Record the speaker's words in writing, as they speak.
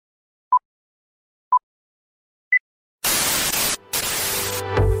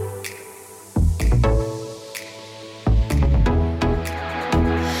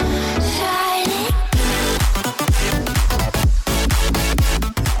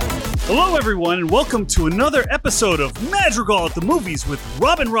Hello, everyone, and welcome to another episode of Madrigal at the Movies with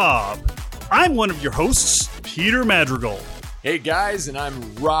Rob and Rob. I'm one of your hosts, Peter Madrigal. Hey guys, and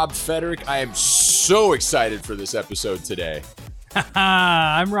I'm Rob Federick. I am so excited for this episode today.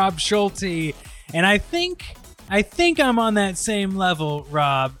 I'm Rob Schulte, and I think I'm on that same level,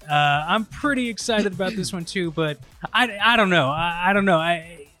 Rob. I'm pretty excited about this one too, but I don't know. I don't know.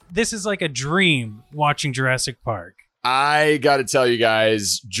 This is like a dream watching Jurassic Park. I got to tell you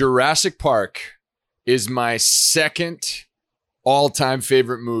guys, Jurassic Park is my second all-time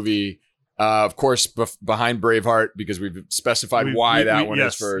favorite movie. Of course, behind Braveheart, because we've specified why that one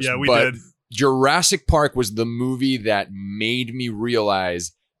is first. Yeah, we but did. Jurassic Park was the movie that made me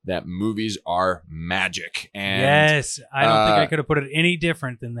realize that movies are magic. And yes, I don't think I could have put it any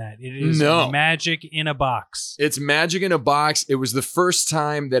different than that. It is magic in a box. It's magic in a box. It was the first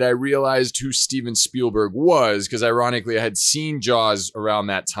time that I realized who Steven Spielberg was, because ironically, I had seen Jaws around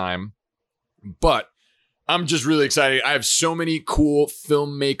that time. But I'm just really excited. I have so many cool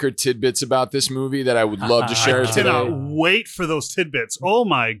filmmaker tidbits about this movie that I would love to share today. I cannot wait for those tidbits. Oh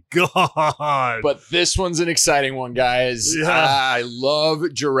my God. But this one's an exciting one, guys. Yeah. I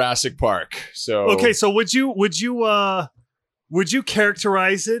love Jurassic Park. So okay, so would you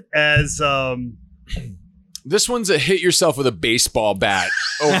characterize it as this one's a hit yourself with a baseball bat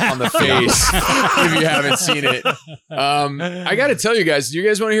on the face if you haven't seen it. I got to tell you guys, do you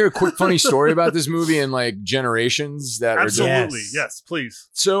guys want to hear a quick funny story about this movie and like generations that absolutely. Yes. Yes, please.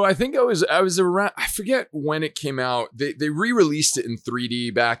 So I think I was around, I forget when it came out. They re-released it in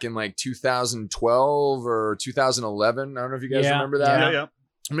 3D back in like 2012 or 2011. I don't know if you guys remember that. Yeah.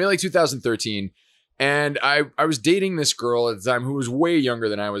 Maybe like 2013. And I was dating this girl at the time who was way younger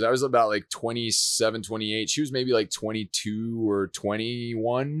than I was. I was about like 27, 28. She was maybe like 22 or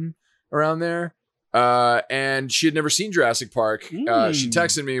 21 around there. And she had never seen Jurassic Park. She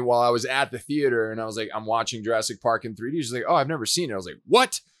texted me while I was at the theater and I was like, I'm watching Jurassic Park in 3D. She's like, oh, I've never seen it. I was like,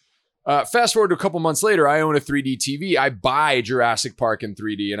 what? Fast forward to a couple months later, I own a 3D TV. I buy Jurassic Park in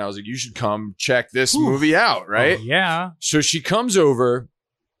 3D. And I was like, you should come check this movie out, right? Oh, yeah. So she comes over.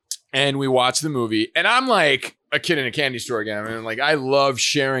 And we watch the movie, and I'm like a kid in a candy store again. I mean, like, I love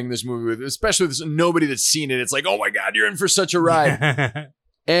sharing this movie with, especially with nobody that's seen it. It's like, oh my God, you're in for such a ride.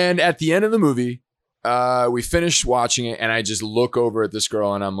 And at the end of the movie, we finish watching it, and I just look over at this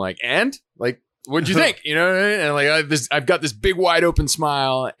girl, and I'm like, and? Like, what'd you think? You know what I mean? And like, I've got this big, wide open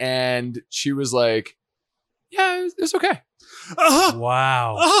smile, and she was like, yeah, it's okay.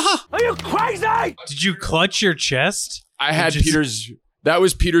 Wow. Are you crazy? Did you clutch your chest? I had that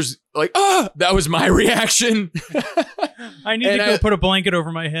was Peter's, like, that was my reaction. I need to go put a blanket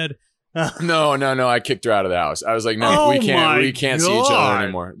over my head. No. I kicked her out of the house. I was like, no, we can't see each other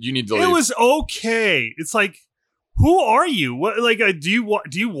anymore. You need to leave. It was okay. It's like, who are you? What, like, do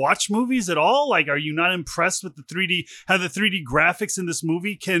you watch movies at all? Like, are you not impressed with the 3D, how the 3D graphics in this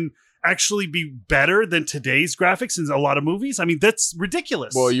movie can actually be better than today's graphics in a lot of movies? I mean, that's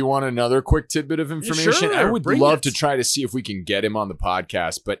ridiculous. Well, you want another quick tidbit of information? Sure, I would love to try to see if we can get him on the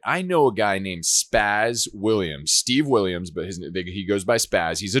podcast, but I know a guy named Spaz Williams, Steve Williams, but he goes by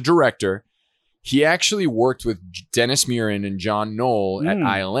Spaz. He's a director. He actually worked with Dennis Muren and John Knoll at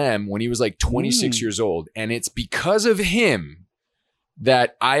ILM when he was like 26 years old, and it's because of him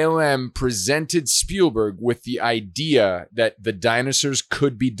that ILM presented Spielberg with the idea that the dinosaurs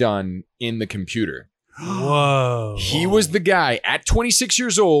could be done in the computer. Whoa. He was the guy at 26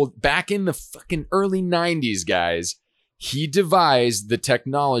 years old, back in the fucking early 90s, guys. He devised the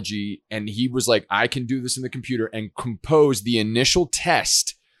technology and he was like, I can do this in the computer, and composed the initial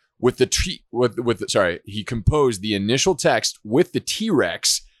test he composed the initial text with the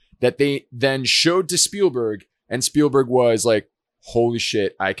T-Rex that they then showed to Spielberg, and Spielberg was like, holy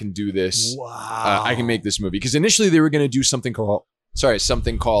shit, I can do this. Wow. I can make this movie. Because initially they were going to do something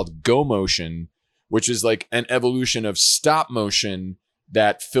called Go Motion, which is like an evolution of stop motion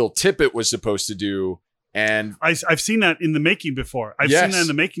that Phil Tippett was supposed to do. And I've seen that in the making before. Yes.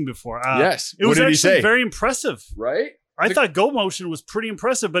 Yes. It was actually very impressive. Right? I thought Go Motion was pretty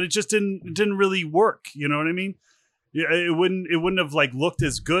impressive, but it just didn't really work. You know what I mean? Yeah, it wouldn't have like looked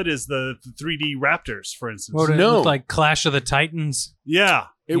as good as the 3D Raptors, for instance. What, it looked like Clash of the Titans? Yeah.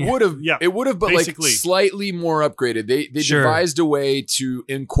 It would have, but basically, like slightly more upgraded. They devised a way to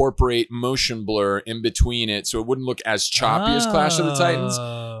incorporate motion blur in between it, so it wouldn't look as choppy as Clash of the Titans.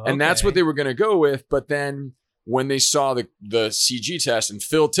 And that's what they were going to go with. But then when they saw the CG test and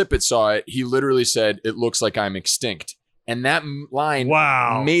Phil Tippett saw it, he literally said, "It looks like I'm extinct." And that line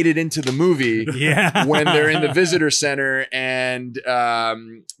made it into the movie when they're in the visitor center and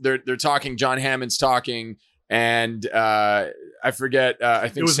they're talking. John Hammond's talking. And I forget. I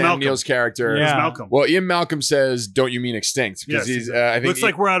think was Sam Malcolm. Neill's character. It was Yeah. Malcolm. Well, Ian Malcolm says, "Don't you mean extinct?" Yes, Because he's. I think looks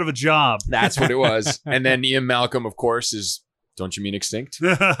like we're out of a job. that's what it was. And then Ian Malcolm, of course, is. Don't you mean extinct?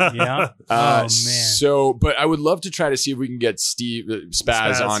 Yeah. Oh man. So, but I would love to try to see if we can get Spaz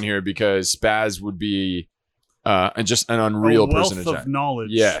Spaz. on here because Spaz would be just an A unreal wealth person to of chat. knowledge.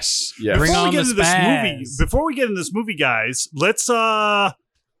 Yes. Yes. Bring Before we on get the into this movie, spaz. before we get into this movie, guys, let's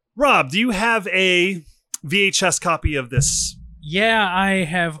Rob, do you have a VHS copy of this? Yeah, I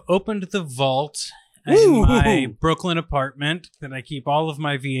have opened the vault in Woo! my Brooklyn apartment that I keep all of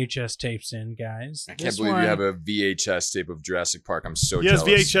my VHS tapes in, guys. I can't believe you have a VHS tape of Jurassic Park. I'm so He has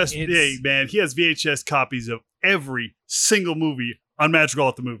jealous. VHS. It's- Hey, man, he has VHS copies of every single movie on Magical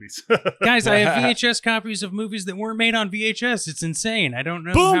at the Movies. Guys, I have VHS copies of movies that weren't made on VHS. It's insane. I don't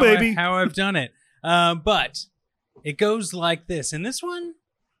know Boom, how, baby. how I've done it. But it goes like this. And this one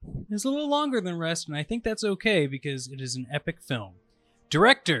is a little longer than the rest, and I think that's okay because it is an epic film.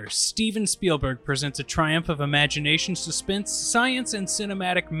 Director Steven Spielberg presents a triumph of imagination, suspense, science, and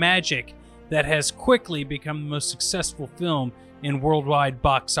cinematic magic that has quickly become the most successful film in worldwide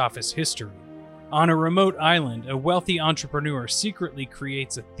box office history. On a remote island, a wealthy entrepreneur secretly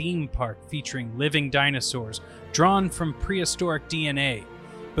creates a theme park featuring living dinosaurs drawn from prehistoric DNA.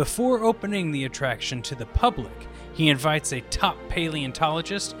 Before opening the attraction to the public, he invites a top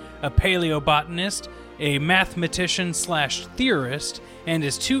paleontologist, a paleobotanist, a mathematician/theorist, and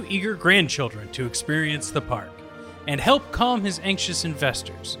his 2 eager grandchildren to experience the park and help calm his anxious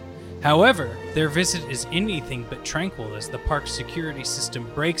investors. However, their visit is anything but tranquil as the park's security system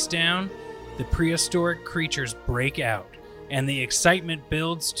breaks down, the prehistoric creatures break out, and the excitement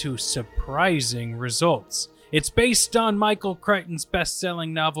builds to surprising results. It's based on Michael Crichton's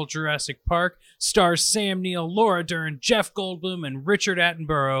best-selling novel Jurassic Park, stars Sam Neill, Laura Dern, Jeff Goldblum, and Richard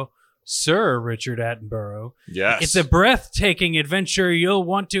Attenborough. Sir Richard Attenborough. Yes. It's a breathtaking adventure you'll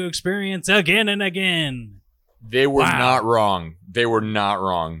want to experience again and again. They were Wow. not wrong. They were not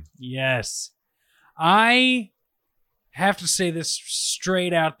wrong. Yes. I have to say this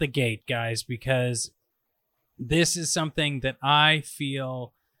straight out the gate, guys, because this is something that I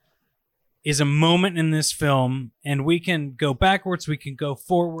feel is a moment in this film, and we can go backwards, we can go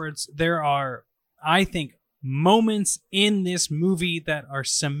forwards. There are, I think, moments in this movie that are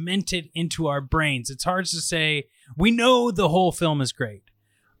cemented into our brains. It's hard to say. We know the whole film is great,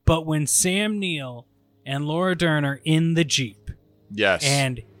 but when Sam Neill and Laura Dern are in the Jeep Yes.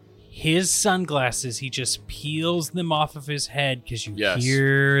 and his sunglasses, he just peels them off of his head because you Yes.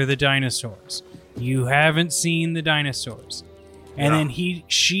 hear the dinosaurs. You haven't seen the dinosaurs. And then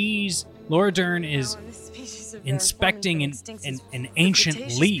she's Laura Dern is inspecting an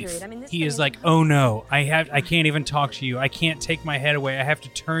ancient leaf. He is like, "Oh no, I can't even talk to you. I can't take my head away. I have to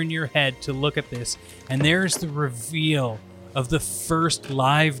turn your head to look at this." And there's the reveal of the first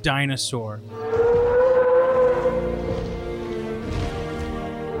live dinosaur.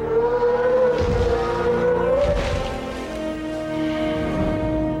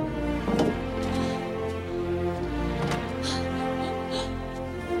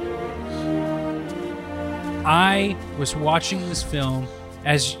 I was watching this film,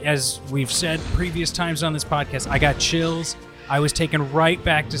 as we've said previous times on this podcast, I got chills. I was taken right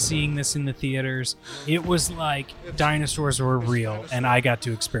back to seeing this in the theaters. It was like dinosaurs were real, and I got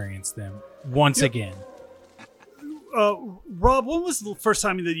to experience them once again. Rob, when was the first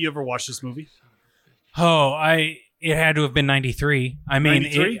time that you ever watched this movie? Oh, it had to have been 93. I mean,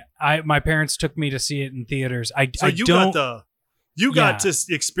 93? My parents took me to see it in theaters. So you got to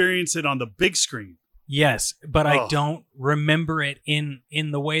experience it on the big screen. Yes, but I Oh. don't remember it in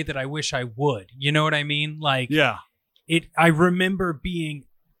the way that I wish I would. You know what I mean? Like, Yeah. I remember being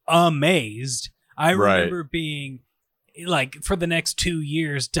amazed. I Right. remember being like, for the next 2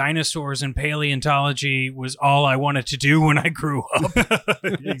 years, dinosaurs and paleontology was all I wanted to do when I grew up.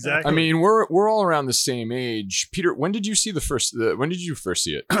 Exactly. I mean, we're all around the same age. Peter, when did you see when did you first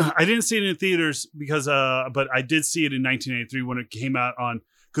see it? I didn't see it in theaters because, but I did see it in 1983 when it came out on,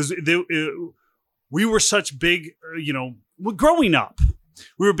 because we were such big, growing up,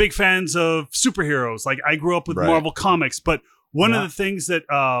 we were big fans of superheroes. Like, I grew up with Right. Marvel Comics, but one Yeah. of the things that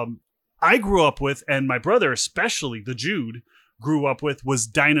I grew up with, and my brother especially, the Jude, grew up with, was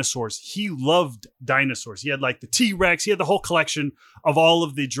dinosaurs. He loved dinosaurs. He had like the T-Rex. He had the whole collection of all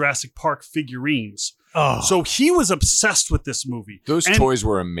of the Jurassic Park figurines. Oh, So he was obsessed with this movie. Those And toys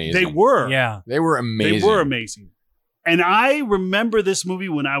were amazing. They were. yeah. They were amazing. They were amazing. And I remember this movie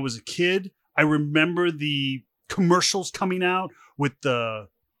when I was a kid. I remember the commercials coming out with the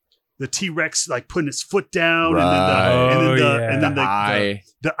T-Rex like putting its foot down, Right. and then Oh, the yeah. and then The eye.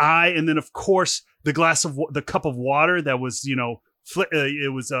 the eye, and then of course the the cup of water that was,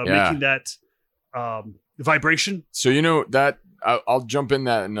 it was making that vibration. So that I'll jump in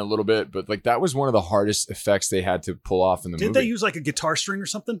that in a little bit, but like that was one of the hardest effects they had to pull off in the movie. Did they use like a guitar string or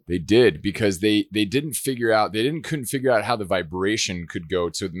something? They did, because they couldn't figure out how the vibration could go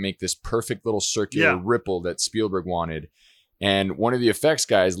to make this perfect little circular ripple that Spielberg wanted. And one of the effects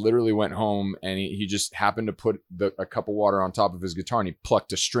guys literally went home and he just happened to put a cup of water on top of his guitar and he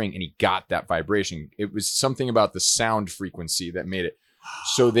plucked a string and he got that vibration. It was something about the sound frequency that made it.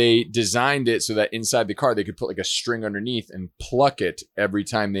 So they designed it so that inside the car they could put like a string underneath and pluck it every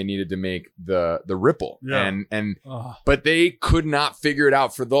time they needed to make the ripple. Yeah. But they could not figure it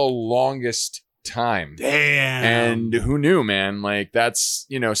out for the longest time. Damn. And who knew, man? Like that's,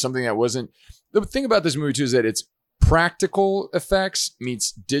 something that wasn't. The thing about this movie too is that it's practical effects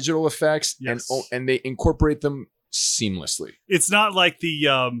meets digital effects, and they incorporate them seamlessly. It's not like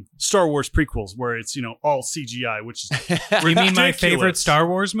the Star Wars prequels where it's all CGI, which is you mean my favorite Star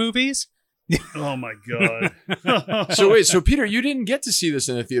Wars movies? Oh my god. So Peter, you didn't get to see this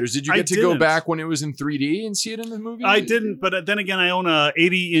in the theaters. Did you get to go back when it was in 3D and see it in the movie? I didn't, but then again I own a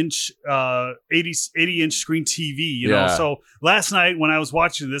 80-inch screen TV, So last night when I was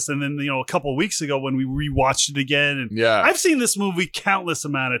watching this, and then a couple of weeks ago when we rewatched it again, and I've seen this movie countless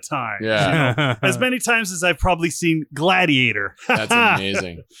amount of times. Yeah. As many times as I've probably seen Gladiator. That's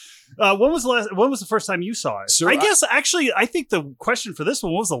amazing. When was the first time you saw it? So I guess actually, I think the question for this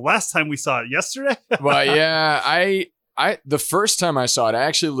one, when was the last time we saw it? Yesterday? Well, yeah, I the first time I saw it, I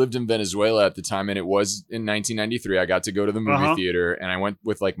actually lived in Venezuela at the time, and it was in 1993. I got to go to the movie theater, and I went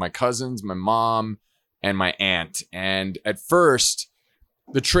with like my cousins, my mom, and my aunt. And at first,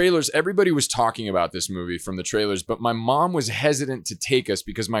 the trailers, everybody was talking about this movie from the trailers, but my mom was hesitant to take us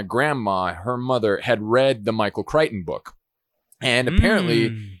because my grandma, her mother, had read the Michael Crichton book, and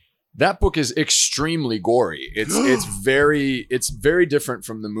apparently. That book is extremely gory. It's very different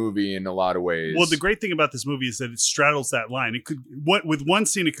from the movie in a lot of ways. Well, the great thing about this movie is that it straddles that line. It could with one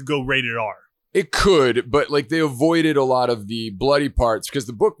scene it could go rated R. It could, but like they avoided a lot of the bloody parts because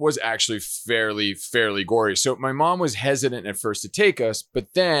the book was actually fairly gory. So my mom was hesitant at first to take us,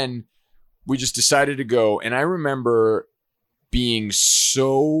 but then we just decided to go. And I remember being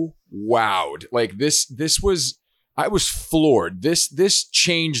so wowed. Like this was. I was floored. This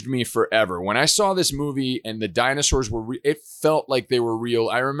changed me forever. When I saw this movie and the dinosaurs were, it felt like they were real.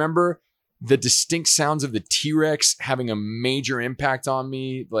 I remember the distinct sounds of the T-Rex having a major impact on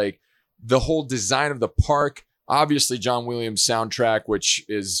me. Like the whole design of the park, obviously John Williams' soundtrack, which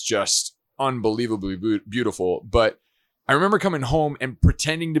is just unbelievably beautiful. But I remember coming home and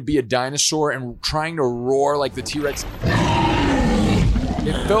pretending to be a dinosaur and trying to roar like the T-Rex.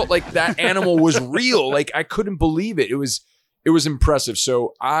 It felt like that animal was real. Like I couldn't believe it. It was impressive.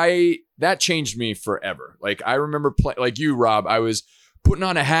 So that changed me forever. Like I remember like you, Rob, I was putting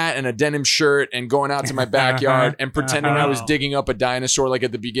on a hat and a denim shirt and going out to my backyard and pretending I was digging up a dinosaur like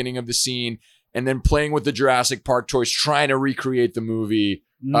at the beginning of the scene, and then playing with the Jurassic Park toys, trying to recreate the movie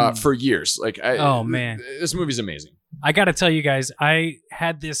for years. Like man, this movie's amazing. I got to tell you guys, I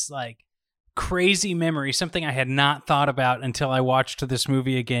had this like crazy memory, something I had not thought about until I watched this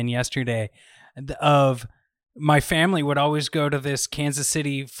movie again yesterday, of my family would always go to this Kansas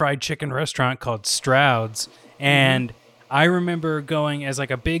City fried chicken restaurant called Stroud's, and I remember going as like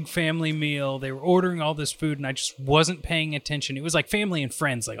a big family meal. They were ordering all this food and I just wasn't paying attention. It was like family and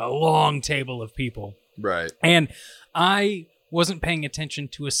friends, like a long table of people. Right. And I wasn't paying attention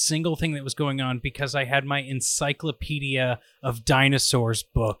to a single thing that was going on because I had my Encyclopedia of Dinosaurs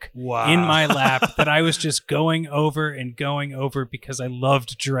book in my lap that I was just going over because I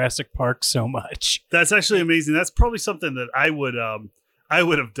loved Jurassic Park so much. That's actually amazing. That's probably something that I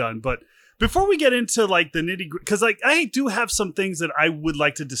would have done. But before we get into like the nitty gritty, because like I do have some things that I would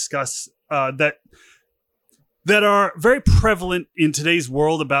like to discuss that are very prevalent in today's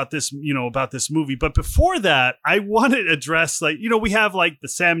world about this movie. But before that, I want to address, like, we have like the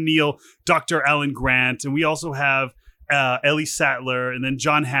Sam Neill, Dr. Alan Grant, and we also have Ellie Sattler, and then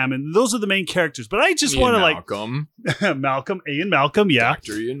John Hammond. Those are the main characters. But I just want to Ian Malcolm, yeah.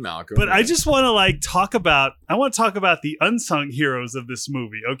 Dr. Ian Malcolm. But I just want to talk about the unsung heroes of this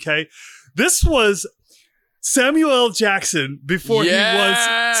movie, okay? This was Samuel L. Jackson before he was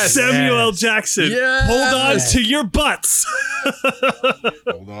Samuel L. Jackson. Yes. Hold on to your butts.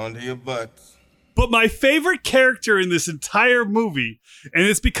 Hold on to your butts. But my favorite character in this entire movie, and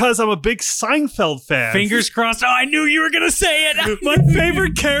it's because I'm a big Seinfeld fan. Fingers crossed. Oh, I knew you were going to say it. My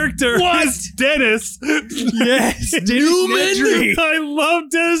favorite character is Dennis. Yes, Dennis Nedry. I love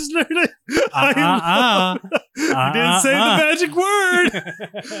Dennis Nedry. You didn't say the magic word.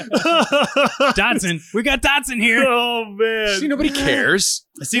 Dotson. We got Dotson here. Oh man. See, nobody cares.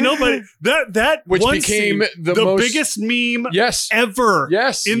 See, nobody. That Which one became scene, the most- biggest meme Yes. ever.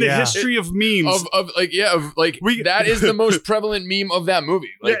 Yes. In the Yeah. history of memes. That is the most prevalent meme of that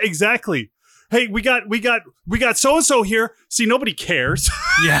movie. Like, yeah, exactly. Hey, we got so and so here. See, nobody cares.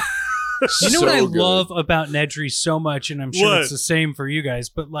 Yeah. You know what I so good. love about Nedry so much, and I'm sure What? it's the same for you guys,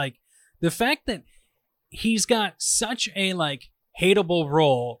 but like the fact that he's got such a like hateable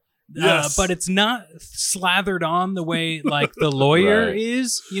role, Yes. but it's not slathered on the way like the lawyer Right.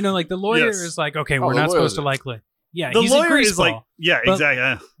 is. You know, like the lawyer Yes. is like, okay, Oh, we're the not supposed lawyer's to like, yeah, The he's a lawyer is greaseball. like, yeah, But-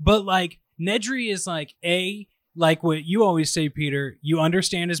 exactly. But like Nedry is like like what you always say, Peter. You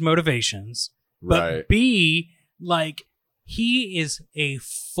understand his motivations, but right. B, like he is a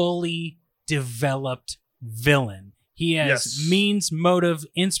fully developed villain. He has Yes. means, motive,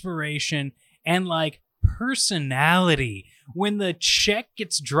 inspiration, and like personality. When the check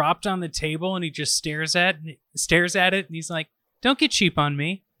gets dropped on the table and he just stares at it, and he's like, "Don't get cheap on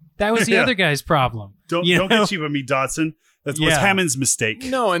me. That was the Yeah. other guy's problem." Don't You don't know? get cheap on me, Dotson. That's what's Yeah. Hammond's mistake.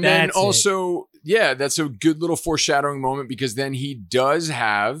 No, and then That's it. also, yeah, that's a good little foreshadowing moment because then he does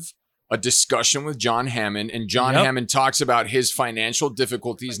have a discussion with John Hammond, and John Yep. Hammond talks about his financial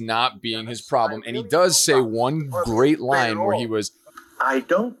difficulties not being his problem. And he does say one great line where he was, I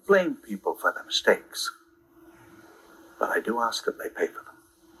don't blame people for their mistakes, but I do ask that they pay for them.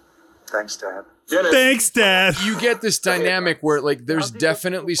 Thanks, Dad. Thanks, Dad. you get this dynamic where like there's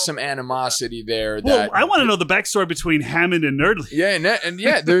definitely some animosity there Well, that I want to know the backstory between Hammond and Nerdly. yeah, and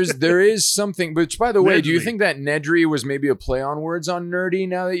yeah, there is something. Which, by the way, do you Nedry. think that Nedry was maybe a play on words on nerdy?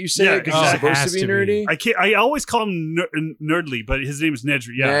 Now that you say Yeah, it, because he's exactly. supposed Has to be to be. nerdy. I can't. I always call him Nerdly, but his name is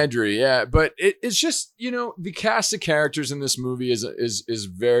Nedry. Yeah. Nedry, yeah, but it's just the cast of characters in this movie is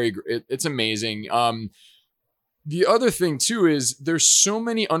very it's amazing. The other thing too is there's so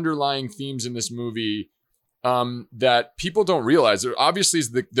many underlying themes in this movie that people don't realize. There obviously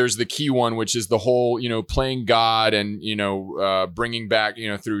there's the key one, which is the whole playing God and bringing back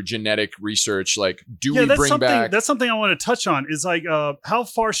through genetic research. Like, do we that's bring something. back? That's something I want to touch on. Is like, how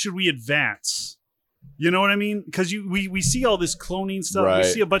far should we advance? You know what I mean? Because we see all this cloning stuff. Right. We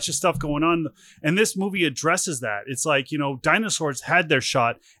see a bunch of stuff going on, and this movie addresses that. It's like, dinosaurs had their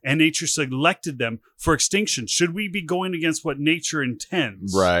shot, and nature selected them for extinction. Should we be going against what nature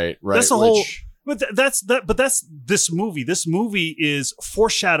intends? Right. That's the whole. But that's this movie. This movie is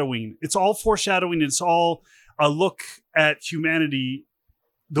foreshadowing. It's all foreshadowing. It's all a look at humanity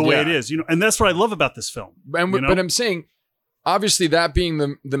the way it Yeah. is. And that's what I love about this film. But I'm saying, obviously, that being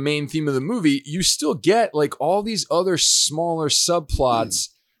the main theme of the movie, you still get like all these other smaller subplots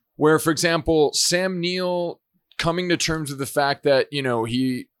where, for example, Sam Neill coming to terms with the fact that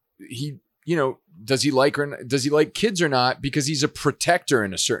he does he like kids or not because he's a protector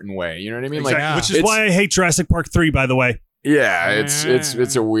in a certain way. You know what I mean? Exactly. Like, Which is it's- why I hate Jurassic Park 3, by the way. Yeah,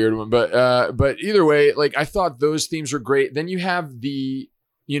 it's a weird one, but either way, like I thought those themes were great. Then you have the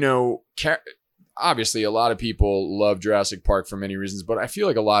obviously a lot of people love Jurassic Park for many reasons, but I feel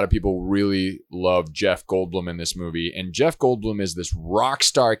like a lot of people really love Jeff Goldblum in this movie, and Jeff Goldblum is this rock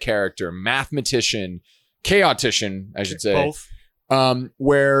star character, mathematician, chaotician, I should say, Both.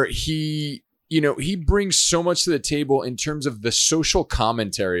 where he brings so much to the table in terms of the social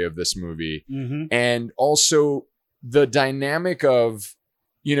commentary of this movie. Mm-hmm. And also the dynamic of,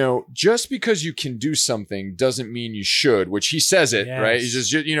 just because you can do something doesn't mean you should, which he says it, Yes. right? He's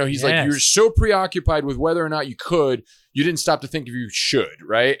just, he's like, Yes. you're so preoccupied with whether or not you could, you didn't stop to think if you should,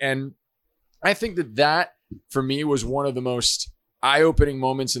 right? And I think that for me was one of the most eye-opening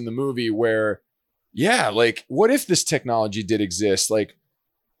moments in the movie where, yeah, like, what if this technology did exist? Like,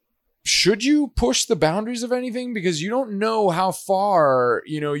 should you push the boundaries of anything? Because you don't know how far,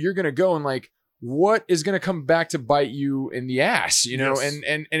 you're going to go, and like, what is going to come back to bite you in the ass, Yes.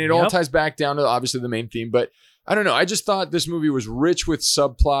 and it all Yep. ties back down to obviously the main theme. But I don't know. I just thought this movie was rich with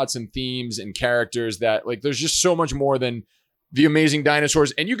subplots and themes and characters that like, there's just so much more than the amazing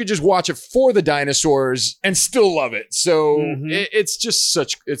dinosaurs, and you could just watch it for the dinosaurs and still love it. So Mhm.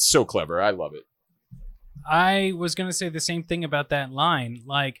 it's so clever. I love it. I was going to say the same thing about that line.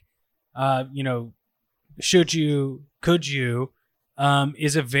 Like, should you, could you,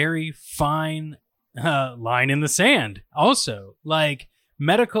 is a very fine line in the sand. Also, like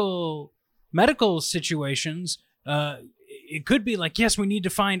medical situations, it could be like, yes, we need to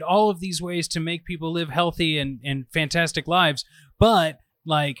find all of these ways to make people live healthy and fantastic lives, but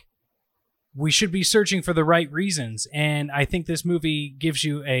like, we should be searching for the right reasons. And I think this movie gives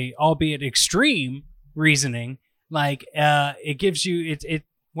you a, albeit extreme reasoning. Like, it gives you, it,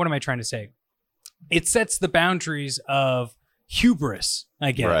 what am I trying to say? it sets the boundaries of hubris,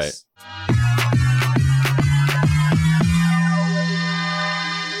 I guess.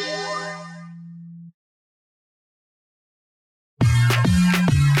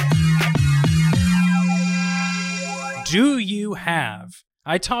 Do you have?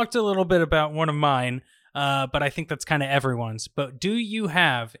 I talked a little bit about one of mine, but I think that's kind of everyone's. But do you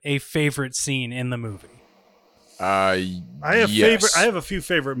have a favorite scene in the movie? I have a few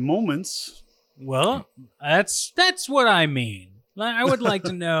favorite moments. Well, that's what I mean. I would like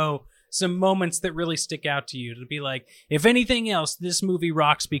to know some moments that really stick out to you, to be like, if anything else, this movie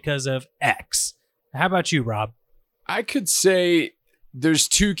rocks because of X. How about you, Rob? I could say there's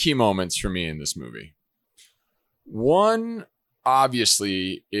two key moments for me in this movie. One,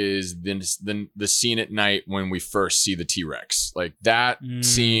 obviously, is the scene at night when we first see the T-Rex. Like that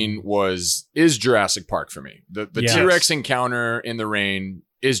scene is Jurassic Park for me. The T-Rex encounter in the rain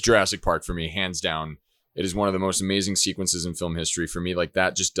is Jurassic Park for me, hands down. It is one of the most amazing sequences in film history for me. Like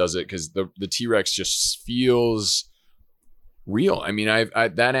that just does it because the T-Rex just feels real. I mean,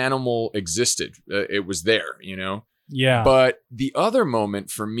 that animal existed. It was there, you know? Yeah. But the other moment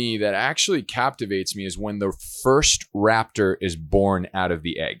for me that actually captivates me is when the first raptor is born out of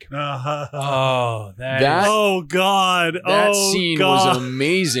the egg. Oh, oh God. That scene was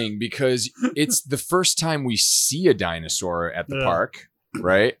amazing because it's the first time we see a dinosaur at the park,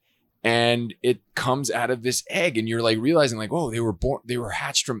 right? And it comes out of this egg, and you're like realizing, like, oh, they were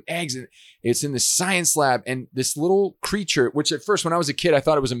hatched from eggs, and it's in the science lab. And this little creature, which at first, when I was a kid, I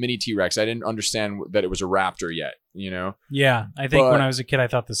thought it was a mini T-Rex. I didn't understand that it was a raptor yet, you know? Yeah, I think when I was a kid, I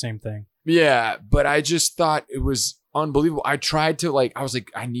thought the same thing. Yeah, but I just thought it was unbelievable. I tried to I was like,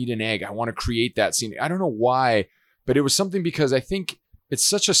 I need an egg. I want to create that scene. I don't know why, but it was something because I think it's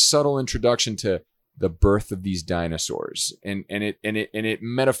such a subtle introduction to the birth of these dinosaurs, and it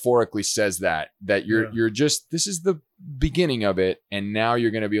metaphorically says that you're just, this is the beginning of it, and now you're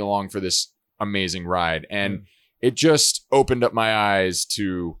going to be along for this amazing ride, and it just opened up my eyes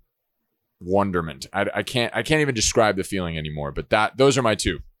to wonderment. I can't even describe the feeling anymore, but those are my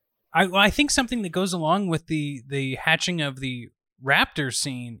two. I think something that goes along with the hatching of the raptor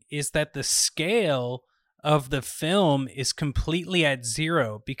scene is that the scale of the film is completely at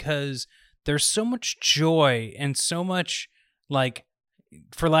zero, because there's so much joy and so much, like,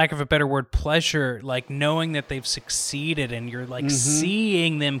 for lack of a better word, pleasure, like knowing that they've succeeded, and you're like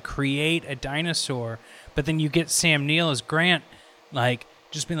seeing them create a dinosaur. But then you get Sam Neill as Grant, like,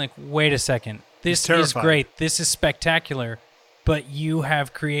 just being like, wait a second, this is great, this is spectacular, but you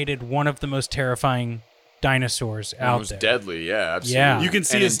have created one of the most terrifying dinosaurs out there. Deadly, yeah, absolutely. Yeah. You can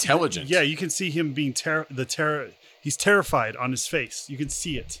see his intelligence. Yeah, you can see him being he's terrified on his face. You can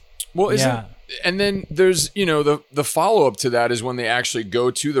see it. Well, and then there's, the follow-up to that is when they actually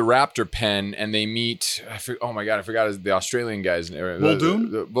go to the raptor pen and they meet, I forgot the Australian guy's name.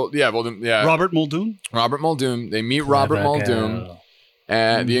 Muldoon? Muldoon, yeah. Robert Muldoon? Robert Muldoon. They meet Robert Muldoon,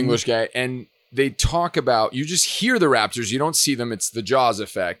 the English guy, and they talk about, you just hear the raptors, you don't see them, it's the Jaws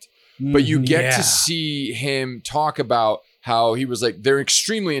effect, but you get to see him talk about how he was like, they're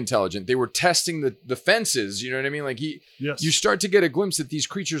extremely intelligent. They were testing the fences. You know what I mean? Like you start to get a glimpse that these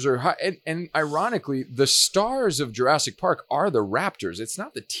creatures are high. And ironically, the stars of Jurassic Park are the raptors. It's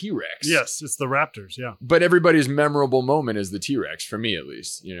not the T-Rex. Yes, it's the raptors. Yeah. But everybody's memorable moment is the T-Rex, for me at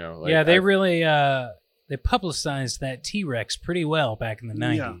least. They really they publicized that T-Rex pretty well back in the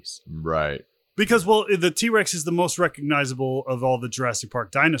 90s. Yeah. Right. Because, the T-Rex is the most recognizable of all the Jurassic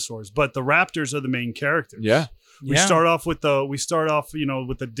Park dinosaurs, but the raptors are the main characters. Yeah. We start off with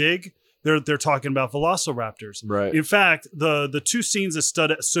the dig. They're talking about velociraptors. Right. In fact, the two scenes that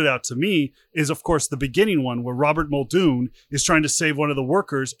stood out to me is, of course, the beginning one where Robert Muldoon is trying to save one of the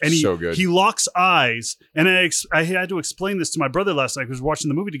workers, and he locks eyes. And I had to explain this to my brother last night because we were watching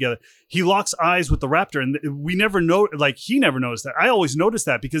the movie together. he locks eyes with the raptor, and we never know, like he never noticed that. I always noticed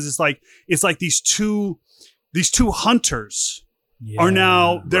that because it's like these two hunters are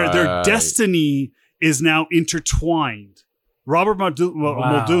now their destiny is now intertwined. Robert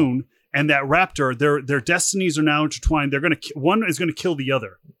Muldoon and that raptor, their destinies are now intertwined. They're one is gonna kill the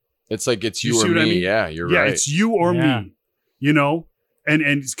other. It's like it's you or me. I mean? Yeah, you're right. Yeah, it's you or me. You know,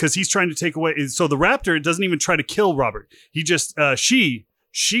 and because he's trying to take away. So the raptor doesn't even try to kill Robert. He just she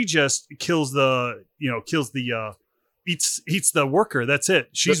just kills eats the worker. That's it.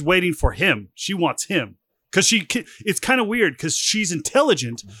 She's waiting for him. She wants him. Because it's kind of weird because she's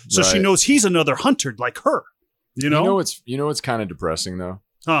intelligent, so she knows he's another hunter like her. You know what's kind of depressing though?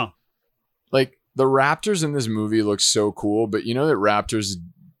 Huh? Like the raptors in this movie look so cool, but you know that raptors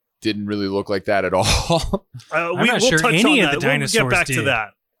didn't really look like that at all. I'm not sure any of the dinosaurs We'll get back did. to that.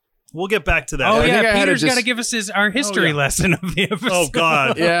 We'll get back to that. Oh I think I yeah, had to Peter's got to just- give us our history yeah. lesson of the episode. Oh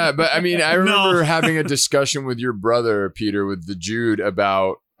God. Yeah, but I mean, I remember No. having a discussion with your brother, Peter, with the Jude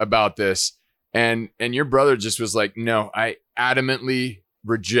about this, and your brother just was like, "No, I adamantly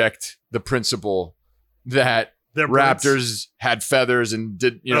reject the principle that They're birds. raptors had feathers and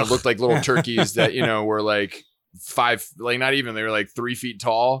did Ugh. looked like little turkeys that were like 5, like not even, they were like 3 feet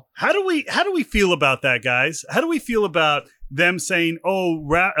tall." How do we feel about that, guys? How do we feel about them saying,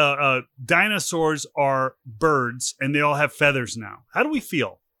 "Oh, dinosaurs are birds and they all have feathers now"? How do we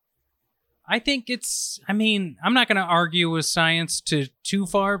feel? I think I'm not going to argue with science too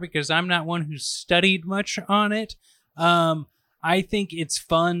far because I'm not one who's studied much on it. I think it's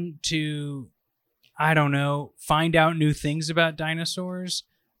fun to, I don't know, find out new things about dinosaurs,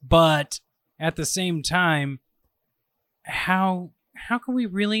 but at the same time, how can we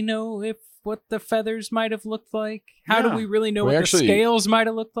really know what the feathers might have looked like? How do Yeah. we really know We what actually- the scales might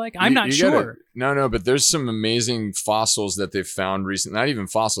have looked like? I'm not You sure. No, but there's some amazing fossils that they've found recently. Not even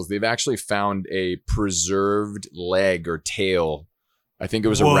fossils. They've actually found a preserved leg or tail. I think it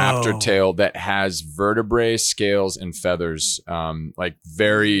was a Whoa. raptor tail that has vertebrae, scales, and feathers, like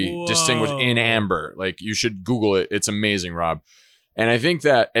very distinguished in Whoa. amber. Like you should Google it. It's amazing, Rob. And I think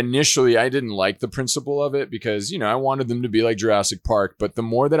that initially I didn't like the principle of it because, I wanted them to be like Jurassic Park. But the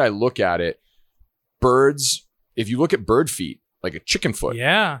more that I look at it, birds, if you look at bird feet, like a chicken foot,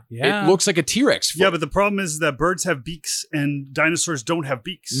 Yeah. it looks like a T-Rex foot. Yeah, but the problem is that birds have beaks and dinosaurs don't have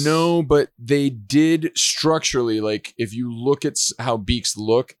beaks. No, but they did structurally, like if you look at how beaks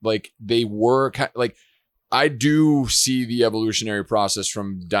look, like they were like, I do see the evolutionary process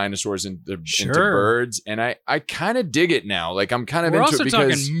from dinosaurs into birds, and I kind of dig it now. Like I'm kind of We're into also it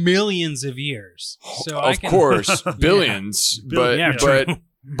because, talking millions of years. So of course, billions, but Yeah, but true.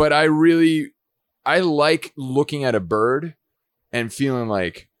 but I like looking at a bird and feeling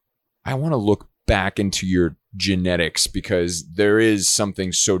like I want to look back into your genetics because there is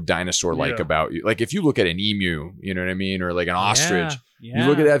something so dinosaur-like Yeah. about you. Like if you look at an emu, you know what I mean, or like an ostrich, Yeah. you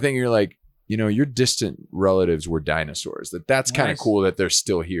look at that thing, and you're like, your distant relatives were dinosaurs. That's kind of Nice. cool that they're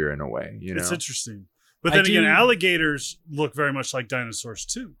still here in a way. It's interesting. But I then again, do- alligators look very much like dinosaurs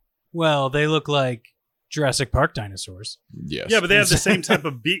too. Well, they look like Jurassic Park dinosaurs. Yes. Yeah, but they have the same type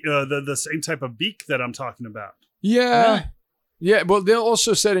of beak. The same type of beak that I'm talking about. Yeah. Really? Yeah. Well, they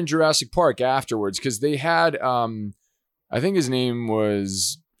also said in Jurassic Park afterwards, because they had, I think his name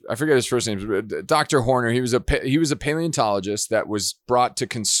was, I forget his first name, but Dr. Horner. He was a paleontologist that was brought to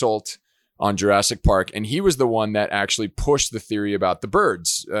consult on Jurassic Park. And he was the one that actually pushed the theory about the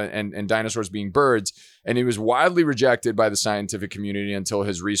birds and dinosaurs being birds. And he was widely rejected by the scientific community until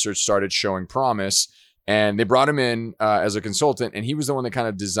his research started showing promise. And they brought him in as a consultant, and he was the one that kind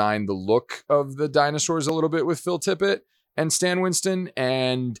of designed the look of the dinosaurs a little bit with Phil Tippett and Stan Winston.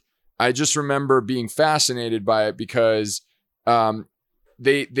 And I just remember being fascinated by it because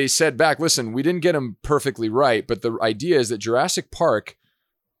they said back, listen, we didn't get them perfectly right, but the idea is that Jurassic Park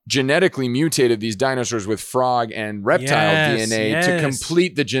genetically mutated these dinosaurs with frog and reptile Yes, DNA to yes.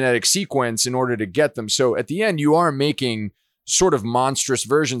 complete the genetic sequence in order to get them. So at the end, you are making sort of monstrous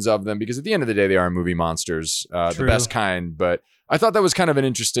versions of them because at the end of the day, they are movie monsters, the True. best kind. But I thought that was kind of an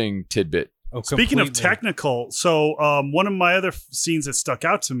interesting tidbit. Oh, Speaking of completely. technical, so one of my other scenes that stuck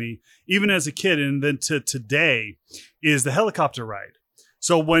out to me, even as a kid and then to today, is the helicopter ride.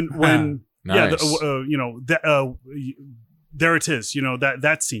 So when Nice. there it is,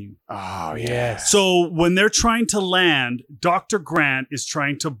 that scene. Oh, Yes. So when they're trying to land, Dr. Grant is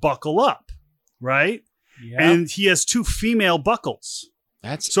trying to buckle up, right? Yeah. And he has 2 female buckles.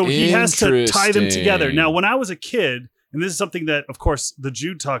 That's So he has to tie them together. interesting. Now, when I was a kid, and this is something that, of course, the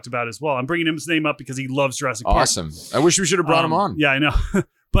Jude talked about as well. I'm bringing his name up because he loves Jurassic Park. Awesome. I wish we should have brought him on. Yeah, I know.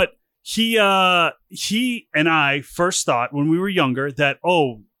 But he and I first thought when we were younger that,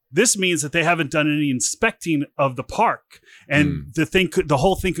 this means that they haven't done any inspecting of the park, and the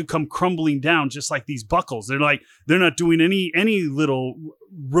whole thing could come crumbling down just like these buckles. They're not doing any little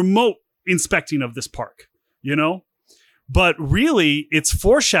remote inspecting of this park, But really, it's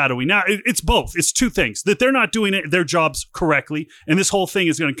foreshadowing. Now, it's both. It's 2 things. That they're not doing their jobs correctly, and this whole thing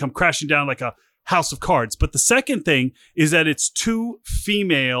is going to come crashing down like a house of cards. But the second thing is that it's 2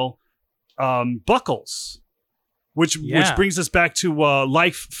 female buckles, which brings us back to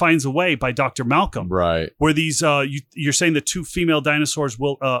Life Finds a Way by Dr. Malcolm, Right. where these you're saying the 2 female dinosaurs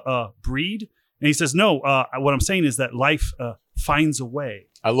will breed, and he says no. What I'm saying is that life finds a way.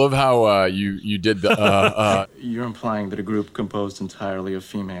 I love how you did the You're implying that a group composed entirely of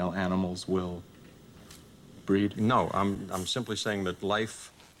female animals will breed? No, I'm simply saying that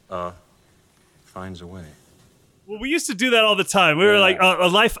life finds a way. Well, we used to do that all the time. We were like, a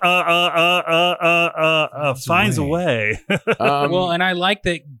life finds a way. Well, and I like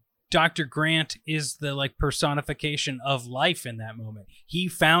that Dr. Grant is the like personification of life in that moment. He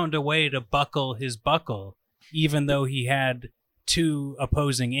found a way to buckle his buckle, even though he had two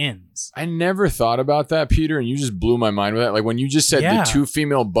opposing ends. I never thought about that, Peter, and you just blew my mind with that. Like when you just said the two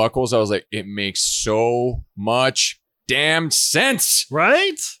female buckles, I was like, it makes so much damn sense,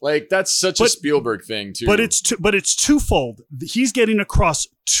 right? Like that's such a Spielberg thing too. But it's twofold. He's getting across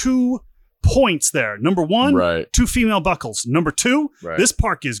 2 points there. Number 1, 2 female buckles. Number 2, this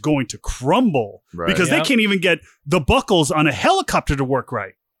park is going to crumble because they can't even get the buckles on a helicopter to work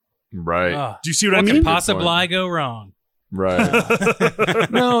right. Right. Do you see what I mean? What could possibly go wrong?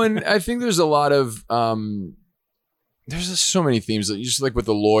 Right. No, and I think there's a lot of there's just so many themes, just like with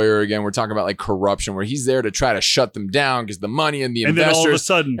the lawyer again. We're talking about like corruption, where he's there to try to shut them down because the money and the investors. Then all of a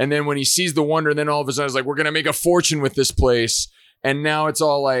sudden, and then when he sees the wonder, then all of a sudden it's like we're gonna make a fortune with this place, and now it's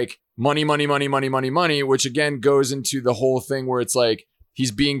all like money, money, money, money, money, money, which again goes into the whole thing where it's like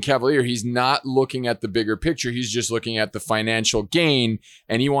he's being cavalier. He's not looking at the bigger picture. He's just looking at the financial gain,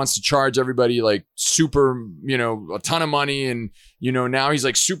 and he wants to charge everybody like super, a ton of money. And, now he's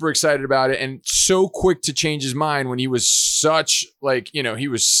like super excited about it and so quick to change his mind when he was such like, he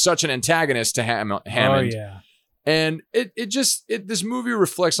was such an antagonist to Hammond. Oh, yeah. And this movie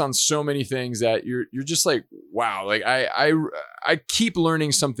reflects on so many things that you're just like, wow, like I keep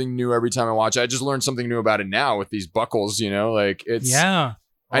learning something new every time I watch it. I just learned something new about it now with these buckles, like it's, I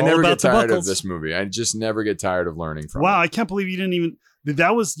never get tired of this movie. I just never get tired of learning from it. Wow. I can't believe you didn't even,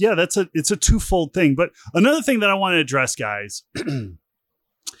 it's a twofold thing. But another thing that I want to address, guys,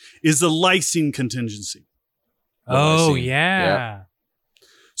 is the lysine contingency. Oh, yeah.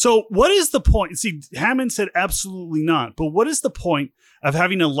 So what is the point? See, Hammond said absolutely not. But what is the point of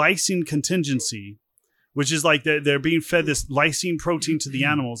having a lysine contingency, which is like they're being fed this lysine protein to the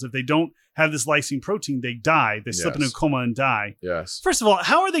animals? If they don't have this lysine protein, they die. They slip into a coma and die. Yes. First of all,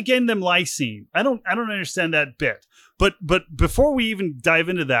 how are they getting them lysine? I don't understand that bit. But before we even dive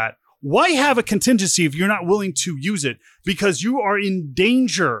into that, why have a contingency if you're not willing to use it? Because you are in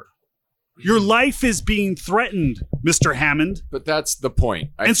danger. Your life is being threatened, Mr. Hammond. But that's the point.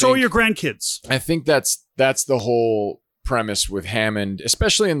 So are your grandkids. I think that's the whole premise with Hammond,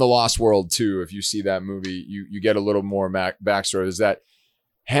 especially in The Lost World too. If you see that movie, you get a little more backstory. Is that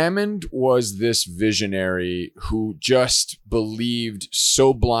Hammond was this visionary who just believed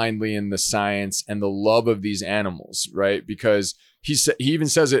so blindly in the science and the love of these animals, right? Because he even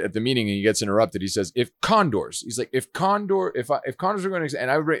says it at the meeting and he gets interrupted. He says, if condors are going to,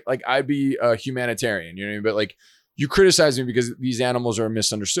 and I'd be a humanitarian, you know what I mean? But like you criticize me because these animals are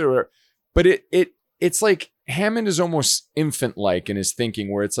misunderstood. But it's like Hammond is almost infant-like in his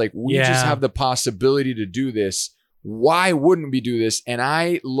thinking where it's like, we just have the possibility to do this. Why wouldn't we do this? And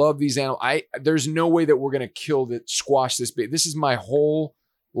I love these animals. There's no way that we're going to squash this. This is my whole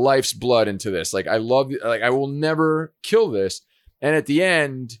life's blood into this. Like I will never kill this. And at the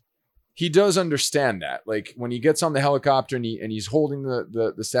end, he does understand that. Like when he gets on the helicopter and he's holding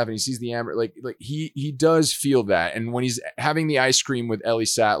the staff and he sees the amber, like he does feel that. And when he's having the ice cream with Ellie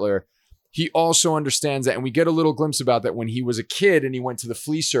Sattler, he also understands that. And we get a little glimpse about that when he was a kid and he went to the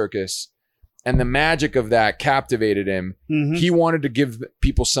flea circus and the magic of that captivated him. Mm-hmm. He wanted to give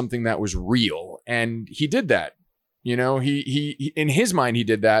people something that was real. And he did that. He in his mind, he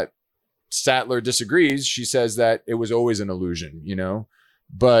did that. Sattler disagrees. She says that it was always an illusion,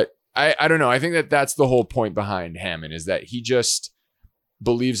 but I don't know. I think that's the whole point behind Hammond is that he just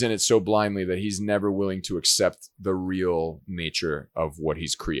believes in it so blindly that he's never willing to accept the real nature of what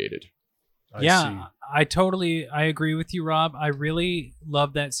he's created. I agree with you, Rob. I really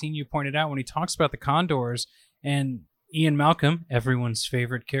love that scene you pointed out when he talks about the condors and Ian Malcolm, everyone's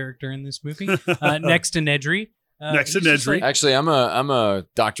favorite character in this movie, next to Nedry. Next to Nedry. Actually, I'm a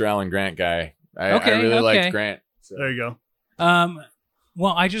Dr. Alan Grant guy. I really liked Grant. So. There you go.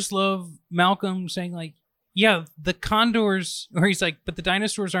 Well, I just love Malcolm saying like, yeah, the condors, or he's like, but the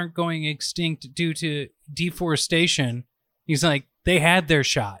dinosaurs aren't going extinct due to deforestation. He's like, they had their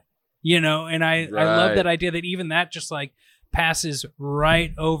shot, and I love that idea that even that just like passes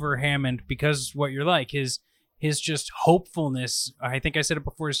right over Hammond because what you're like, his just hopefulness, I think I said it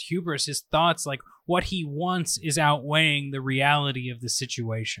before, his hubris, his thoughts, like what he wants is outweighing the reality of the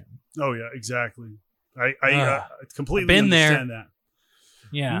situation. Oh, yeah, exactly. I completely understand that.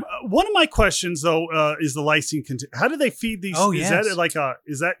 Yeah. One of my questions, though, is the lysine. How do they feed these? Oh, is yes.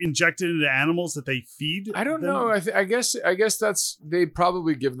 Is that injected into animals that they feed? I don't know. I guess they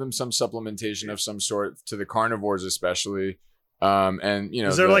probably give them some supplementation of some sort to the carnivores, especially. And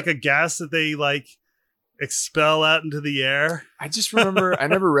is there like a gas that they like? expel out into the air. I just remember, I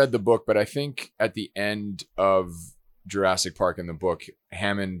never read the book, but I think at the end of Jurassic Park in the book,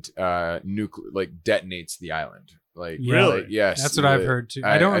 Hammond detonates the island. Like, Really? Yes. That's what I've heard too.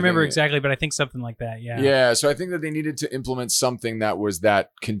 I don't remember think exactly, but I think something like that. Yeah. Yeah. So I think that they needed to implement something that was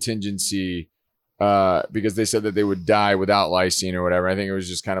that contingency, because they said that they would die without lysine or whatever. I think it was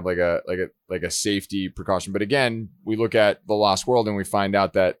just kind of like a safety precaution. But again, we look at The Lost World and we find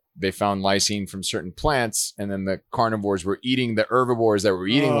out that they found lysine from certain plants, and then the carnivores were eating the herbivores that were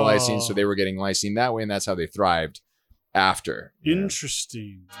eating the lysine, so they were getting lysine that way, and that's how they thrived after.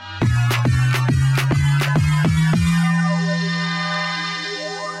 Interesting.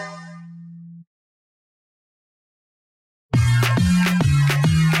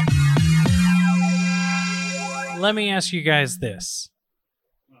 Let me ask you guys this.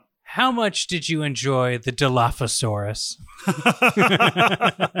 How much did you enjoy the Dilophosaurus?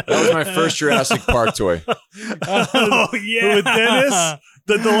 That was my first Jurassic Park toy. Oh yeah, with Dennis,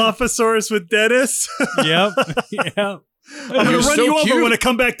 the Dilophosaurus with Dennis. Yep. I'm gonna was run so you over cute. when I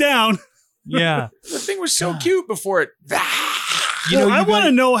come back down. Yeah. The thing was so cute before it. I want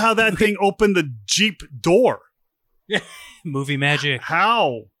to know how that thing opened the Jeep door. Movie magic.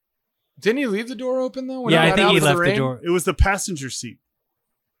 How? Didn't he leave the door open though? when Yeah, it I got think out he of left the rain? door. It was the passenger seat.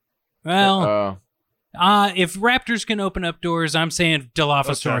 Well, if raptors can open up doors, I'm saying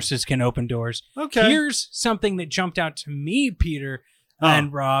Dilophosauruses can open doors. Okay. Here's something that jumped out to me, Peter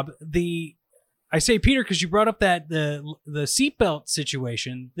and Rob. I say Peter because you brought up that the seatbelt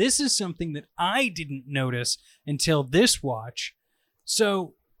situation. This is something that I didn't notice until this watch.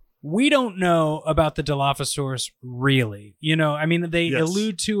 So we don't know about the Dilophosaurus really. You know, I mean, they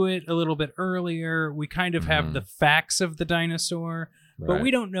allude to it a little bit earlier. We kind of have the facts of the dinosaur, but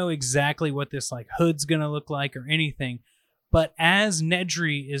we don't know exactly what this like hood's gonna look like or anything. But as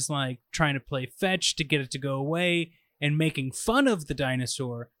Nedry is like trying to play fetch to get it to go away and making fun of the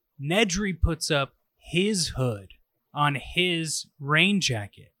dinosaur, Nedry puts up his hood on his rain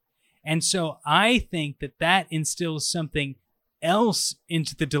jacket. And so I think that instills something else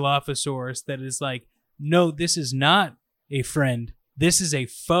into the Dilophosaurus that is like, no, this is not a friend. This is a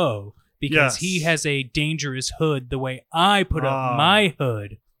foe because he has a dangerous hood the way I put up my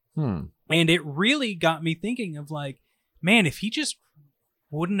hood. And it really got me thinking of like, man, if he just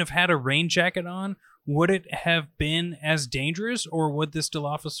wouldn't have had a rain jacket on, would it have been as dangerous, or would this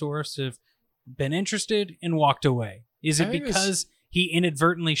Dilophosaurus have been interested and walked away? Is it because he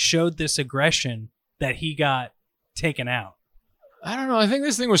inadvertently showed this aggression that he got taken out? I don't know. I think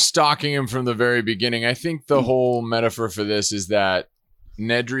this thing was stalking him from the very beginning. I think the whole metaphor for this is that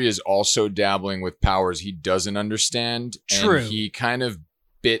Nedry is also dabbling with powers he doesn't understand. True. And he kind of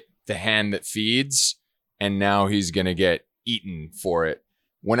bit the hand that feeds, and now he's going to get eaten for it.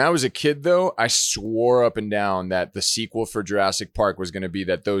 When I was a kid, though, I swore up and down that the sequel for Jurassic Park was going to be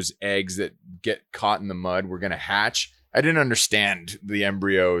that those eggs that get caught in the mud were going to hatch. I didn't understand the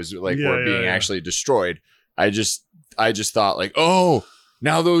embryos were being actually destroyed. I just thought like, oh,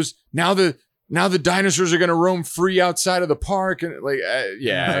 now the dinosaurs are going to roam free outside of the park. And I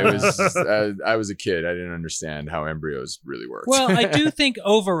was a kid. I didn't understand how embryos really worked. Well, I do think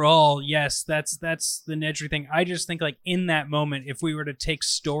overall, yes, that's the Nedry thing. I just think like in that moment, if we were to take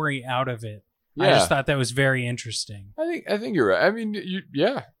story out of it, I just thought that was very interesting. I think you're right. I mean,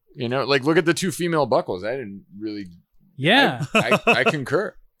 like look at the two female buckles. I didn't really. Yeah. I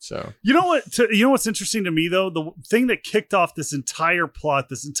concur. So you know what's interesting to me though, the thing that kicked off this entire plot,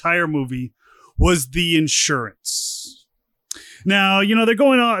 this entire movie, was the insurance. Now they're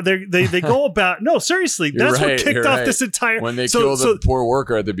going on. They go about. No, seriously, that's what kicked off this entire. When they kill the poor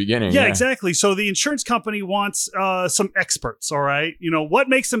worker at the beginning. Yeah, exactly. So the insurance company wants some experts. All right, what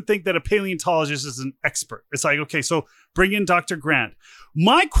makes them think that a paleontologist is an expert? It's like, okay, so bring in Dr. Grant.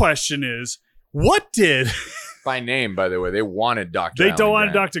 My question is, what did by name, by the way, they wanted Dr. They don't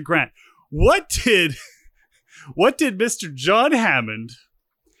want Dr. Grant. What did Mr. John Hammond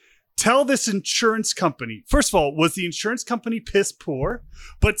tell this insurance company? First of all, was the insurance company piss poor?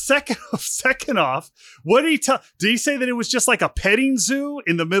 But second off, what did he tell? Did he say that it was just like a petting zoo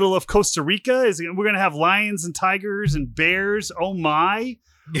in the middle of Costa Rica? We're going to have lions and tigers and bears? Oh my.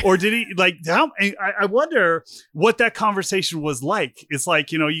 Or did he I wonder what that conversation was like. It's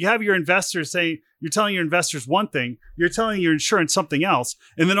like, you have your investors saying, you're telling your investors one thing, you're telling your insurance something else.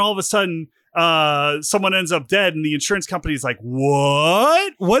 And then all of a sudden, someone ends up dead and the insurance company is like,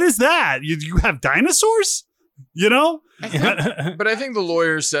 what is that? You have dinosaurs, but I think the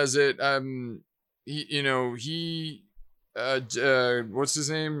lawyer says it. What's his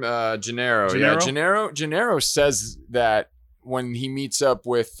name? Gennaro. Yeah, Gennaro says that when he meets up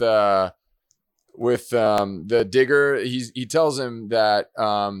with with the digger. He tells him that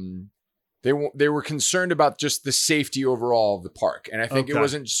they were concerned about just the safety overall of the park, and I think it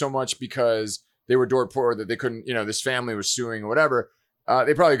wasn't so much because they were dirt poor that they couldn't, this family was suing or whatever.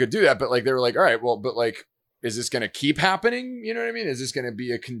 They probably could do that, but like they were like, all right, well, but like, is this going to keep happening? You know what I mean? Is this going to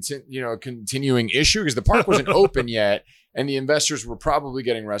be a continuing issue? Because the park wasn't open yet, and the investors were probably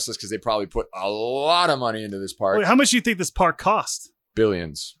getting restless because they probably put a lot of money into this park. Wait, how much do you think this park cost?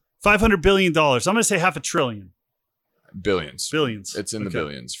 Billions. $500 billion. I'm going to say $500 billion. Billions. Billions. It's in the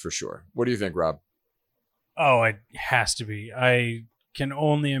billions for sure. What do you think, Rob? Oh, it has to be. I can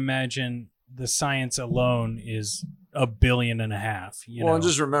only imagine the science alone is $1.5 billion. Well, and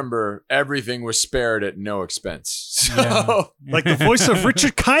just remember, everything was spared at no expense. So, Yeah. Like the voice of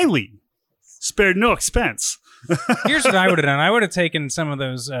Richard Kiley, spared no expense. Here's what I would have done. I would have taken some of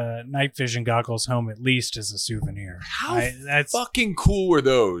those night vision goggles home at least as a souvenir. That's fucking cool were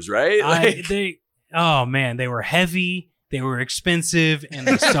those, right? Oh man, they were heavy, they were expensive, and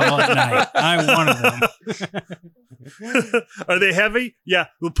they saw at night. I wanted them. Are they heavy? Yeah,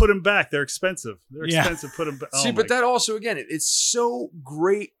 we'll put them back. They're expensive. They're Yeah. expensive. Put them back. See, but that also, again, it's so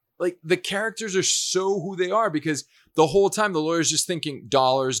great. Like the characters are so who they are because the whole time the lawyer's just thinking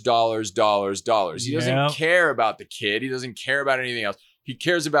dollars, dollars, dollars, dollars. He doesn't care about the kid. He doesn't care about anything else. He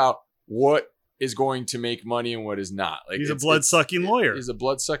cares about what is going to make money and what is not. Like he's a blood-sucking lawyer. He's a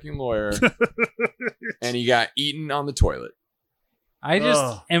blood-sucking lawyer. And he got eaten on the toilet. I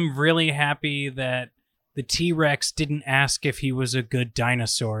just am really happy that the T-Rex didn't ask if he was a good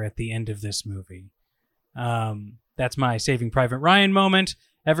dinosaur at the end of this movie. That's my Saving Private Ryan moment.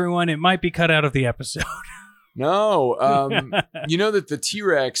 Everyone, it might be cut out of the episode. No. You know that the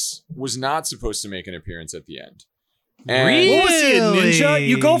T-Rex was not supposed to make an appearance at the end. And Really? What was he, a ninja?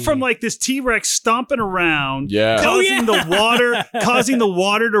 You go from like this T-Rex stomping around, Yeah. causing the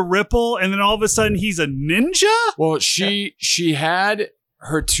water to ripple, and then all of a sudden he's a ninja? Well, she had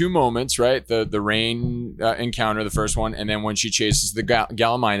her two moments, right? The rain encounter, the first one, and then when she chases the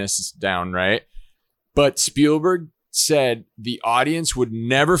Gallimimus down, right? But Spielberg said the audience would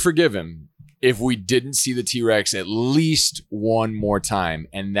never forgive him if we didn't see the T-Rex at least one more time.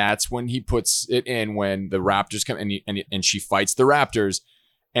 And that's when he puts it in when the Raptors come and she fights the Raptors.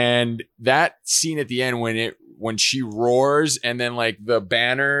 And that scene at the end when she roars and then like the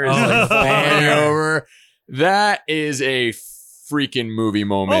banner is like flying over, that is a freaking movie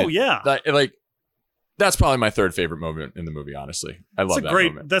moment. Oh, yeah. Like that's probably my third favorite moment in the movie, honestly. I love that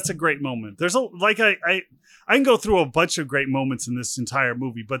moment. That's a great moment. There's I can go through a bunch of great moments in this entire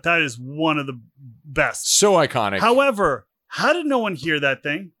movie, but that is one of the best. So iconic. However, how did no one hear that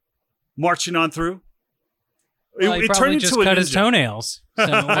thing marching on through? Well, he probably just cut his toenails. So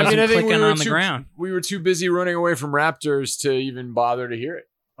it wasn't I think clicking on the ground. We were too busy running away from raptors to even bother to hear it.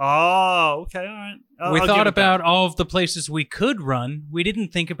 Oh, okay, all right. We I'll thought give it about that. all of the places we could run. We didn't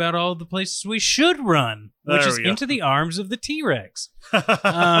think about all of the places we should run, which There is we go. into the arms of the T-Rex.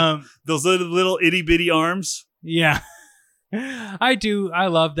 Those little itty bitty arms. Yeah. I do. I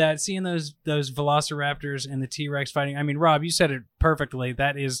love that. Seeing those velociraptors and the T-Rex fighting. I mean, Rob, you said it perfectly.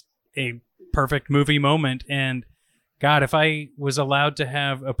 That is a perfect movie moment. And God, if I was allowed to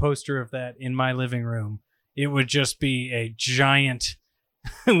have a poster of that in my living room, it would just be a giant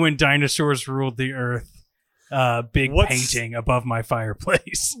when dinosaurs ruled the earth big painting above my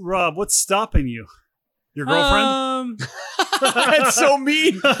fireplace. Rob, what's stopping you? Your girlfriend? That's so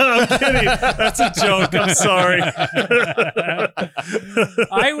mean. I'm kidding. That's a joke. I'm sorry.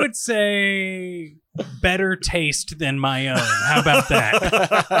 I would say better taste than my own. How about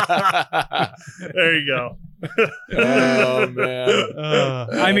that? There you go. Oh man.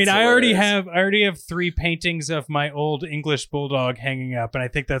 I mean, That's I already hilarious. have 3 paintings of my old English bulldog hanging up, and I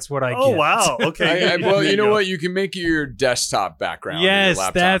think that's what I Oh get. wow. Okay. Well, you know go. what? You can make it your desktop background. Yes, your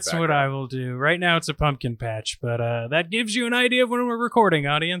laptop that's what I background. will do. Right now it's a pumpkin patch, but that gives you an idea of when we're recording,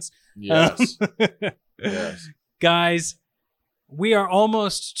 audience. Yes. Yes. Guys, we are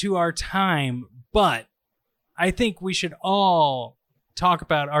almost to our time, but I think we should all talk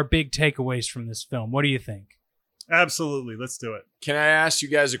about our big takeaways from this film. What do you think? Absolutely. Let's do it. Can I ask you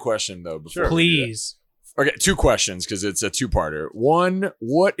guys a question though? Before we do that? Please. Okay, 2 questions because it's a 2-parter. 1,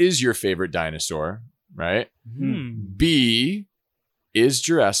 what is your favorite dinosaur? Right. B, is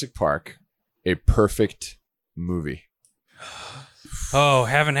Jurassic Park a perfect movie? Oh,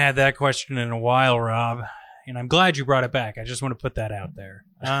 haven't had that question in a while, Rob. And I'm glad you brought it back. I just want to put that out there.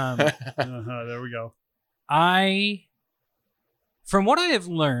 There we go. From what I have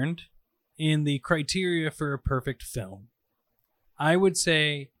learned in the criteria for a perfect film, I would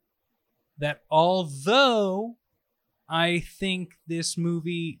say that although I think this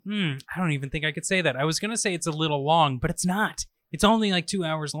movie, I don't even think I could say that. I was going to say it's a little long, but it's not. It's only like 2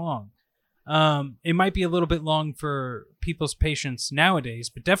 hours long. It might be a little bit long for people's patience nowadays,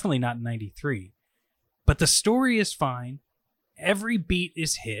 but definitely not in 93. But the story is fine. Every beat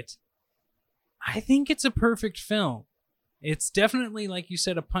is hit. I think it's a perfect film. It's definitely, like you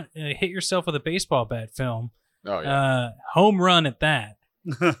said, a hit yourself with a baseball bat film. Oh, yeah. Home run at that.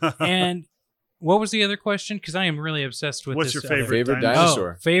 And what was the other question? Because I am really obsessed with What's this. your favorite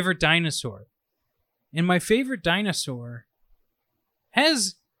dinosaur? Oh, favorite dinosaur. And my favorite dinosaur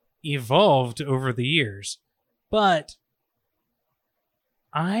has evolved over the years, but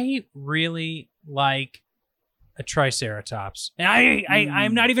I really like a Triceratops. And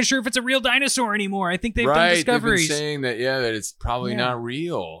I'm not even sure if it's a real dinosaur anymore. I think they've done discoveries. They've been saying that it's probably not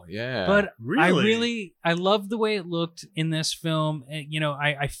real. Yeah. But Really? I love the way it looked in this film.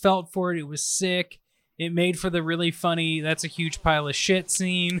 I felt for it. It was sick. It made for the really funny, that's a huge pile of shit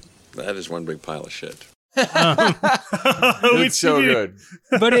scene. That is one big pile of shit. It's so good.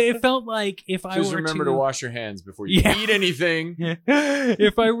 But it felt like if I Just were remember to to wash your hands before you Yeah. eat anything.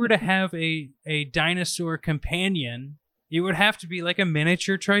 if I were to have a dinosaur companion, it would have to be like a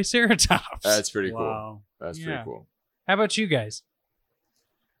miniature Triceratops. That's pretty cool. Wow. That's Yeah. pretty cool. How about you guys?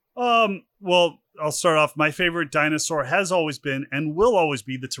 Well, I'll start off. My favorite dinosaur has always been and will always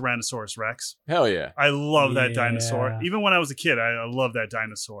be the Tyrannosaurus Rex. Hell yeah. I love that dinosaur. Yeah. Even when I was a kid, I love that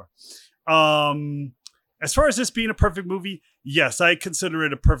dinosaur. As far as this being a perfect movie, yes, I consider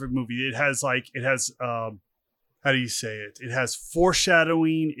it a perfect movie. It has how do you say it? It has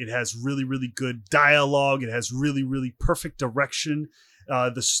foreshadowing. It has really, really good dialogue. It has really, really perfect direction.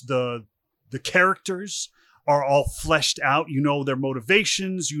 The characters are all fleshed out. You know their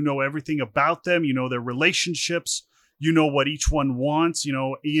motivations. You know everything about them. You know their relationships. You know what each one wants. You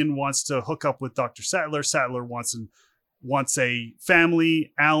know, Ian wants to hook up with Dr. Sattler. Sattler wants a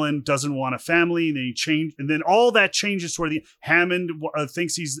family. Alan doesn't want a family. And then all that changes toward the Hammond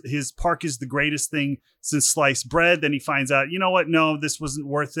thinks his park is the greatest thing since sliced bread. Then he finds out, you know what? No, this wasn't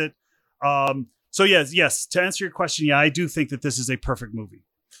worth it. So yes. To answer your question, yeah, I do think that this is a perfect movie.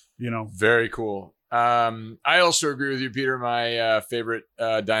 You know, Very cool. I also agree with you, Peter. My favorite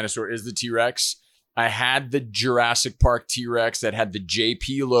dinosaur is the T-Rex. I had the Jurassic Park T-Rex that had the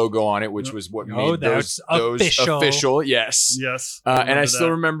JP logo on it, which was what made those official. Yes. yes. And I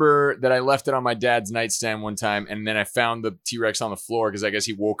still remember that I left it on my dad's nightstand one time, and then I found the T-Rex on the floor because I guess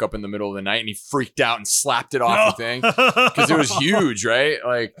he woke up in the middle of the night and he freaked out and slapped it off the thing because it was huge, right?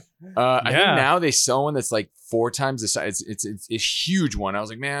 Like, I think now they sell one that's like 4 times the size. It's a huge one. I was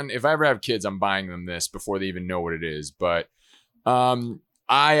like, man, if I ever have kids, I'm buying them this before they even know what it is. But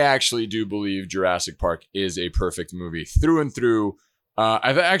I actually do believe Jurassic Park is a perfect movie through and through.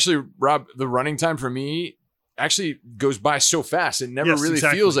 I've actually, Rob, the running time for me actually goes by so fast. It never really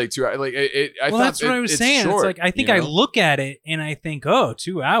feels like 2 hours. Like That's what I was saying. Short, it's like I think I look at it and I think,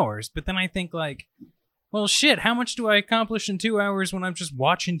 2 hours, but then I think like, well, shit, how much do I accomplish in 2 hours when I'm just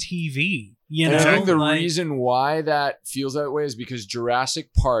watching TV? You know, and I think the reason why that feels that way is because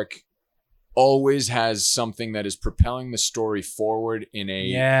Jurassic Park always has something that is propelling the story forward in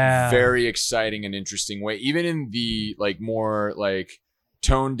a very exciting and interesting way, even in the like more like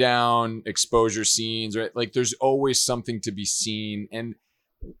toned down exposure scenes, right? Like there's always something to be seen, and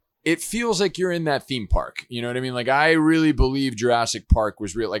it feels like you're in that theme park. You know what I mean? Like I really believe Jurassic Park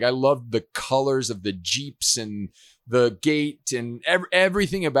was real. Like I loved the colors of the Jeeps and the gate and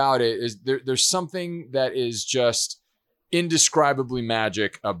everything about it. Is there's something that is just indescribably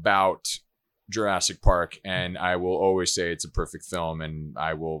magic about Jurassic Park, and I will always say it's a perfect film, and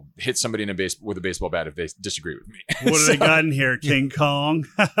I will hit somebody with a baseball bat if they disagree with me. What do they got in here? King Kong?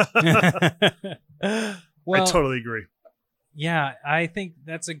 Well, I totally agree. Yeah, I think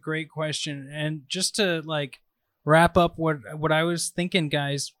that's a great question. And just to like wrap up what I was thinking,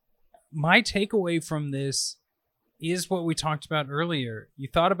 guys, my takeaway from this is what we talked about earlier. You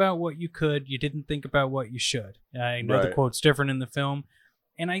thought about what you could, you didn't think about what you should. I know the quote's different in the film,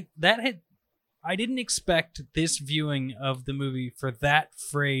 and I didn't expect this viewing of the movie for that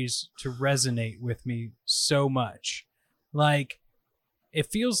phrase to resonate with me so much. Like, it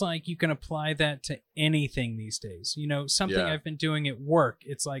feels like you can apply that to anything these days. You know, something I've been doing at work.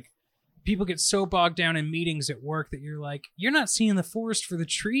 It's like people get so bogged down in meetings at work that you're like, you're not seeing the forest for the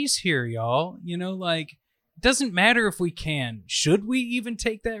trees here, y'all. You know, like, it doesn't matter if we can. Should we even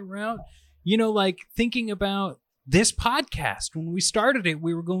take that route? You know, like thinking about this podcast, when we started it,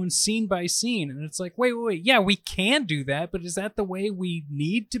 we were going scene by scene, and it's like, wait, yeah, we can do that, but is that the way we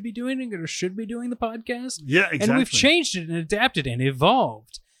need to be doing it, or should be doing the podcast? Yeah, exactly. And we've changed it and adapted and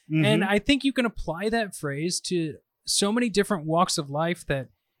evolved. Mm-hmm. And I think you can apply that phrase to so many different walks of life that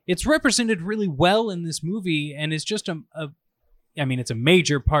it's represented really well in this movie, and is just I mean, it's a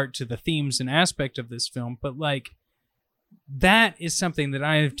major part to the themes and aspect of this film, but like that is something that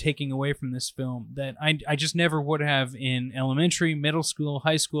I am taking away from this film that I just never would have in elementary, middle school,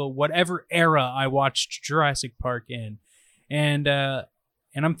 high school, whatever era I watched Jurassic Park in, and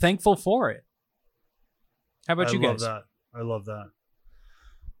I'm thankful for it. How about you guys? I love that.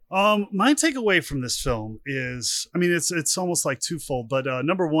 My takeaway from this film is, I mean, it's almost like twofold, but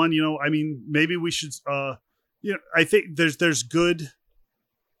number one, I mean, maybe we should, I think there's good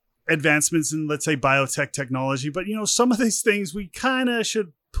advancements in, let's say, biotech technology, but some of these things we kind of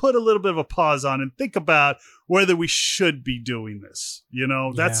should put a little bit of a pause on and think about whether we should be doing this.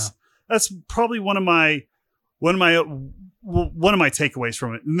 That's probably one of my takeaways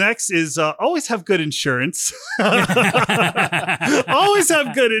from it. Next is always have good insurance. Always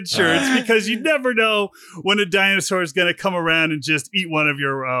have good insurance, because you never know when a dinosaur is going to come around and just eat one of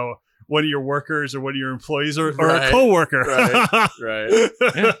your workers or one of your employees or a coworker.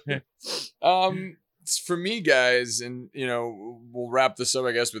 Right. For me, guys, and we'll wrap this up,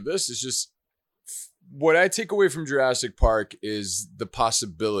 I guess, with this. Is just what I take away from Jurassic Park is the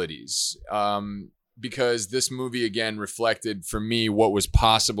possibilities. Because this movie, again, reflected for me what was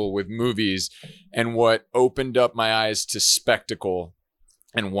possible with movies and what opened up my eyes to spectacle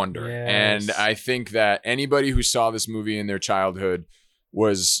and wonder. Yes. And I think that anybody who saw this movie in their childhood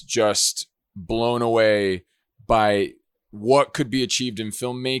was just blown away by what could be achieved in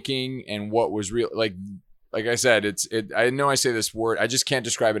filmmaking and what was real. Like I said, I know I say this word, I just can't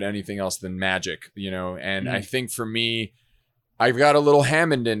describe it anything else than magic, and I think for me, I've got a little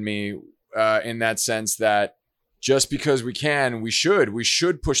Hammond in me, in that sense that just because we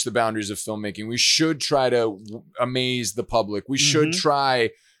should push the boundaries of filmmaking. We should try to amaze the public. We should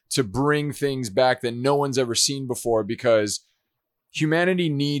try to bring things back that no one's ever seen before, because humanity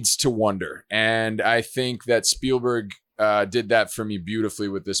needs to wonder. And I think that Spielberg did that for me beautifully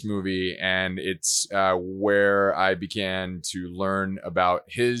with this movie. And it's where I began to learn about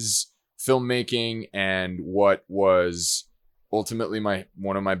his filmmaking and what was ultimately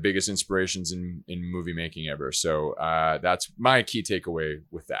one of my biggest inspirations in movie making ever. So that's my key takeaway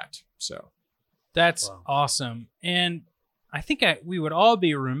with that. So that's awesome. And I think we would all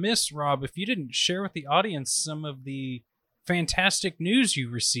be remiss, Rob, if you didn't share with the audience some of the fantastic news you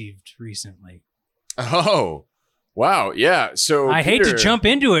received recently. Oh, wow. Yeah. So I hate to jump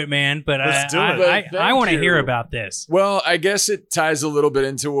into it, man, but I want to hear about this. Well, I guess it ties a little bit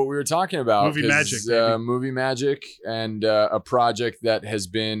into what we were talking about. Movie magic. Movie magic, and a project that has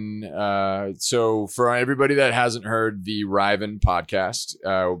been, so for everybody that hasn't heard the Riven podcast,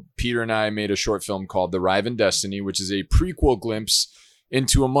 Peter and I made a short film called The Riven Destiny, which is a prequel glimpse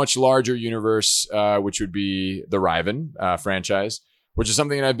into a much larger universe, which would be the Riven franchise, which is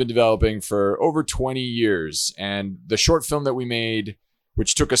something that I've been developing for over 20 years. And the short film that we made,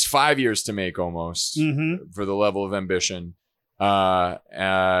 which took us 5 years to make almost, for the level of ambition,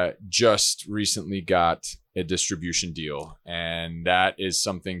 just recently got a distribution deal. And that is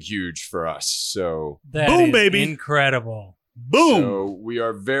something huge for us. So boom, baby. Incredible. Boom. So we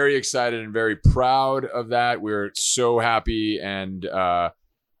are very excited and very proud of that. We're so happy and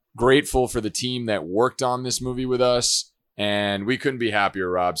grateful for the team that worked on this movie with us. And we couldn't be happier,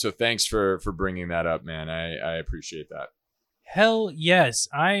 Rob. So thanks for bringing that up, man. I appreciate that. Hell yes.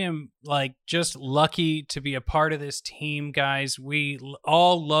 I am just lucky to be a part of this team, guys. We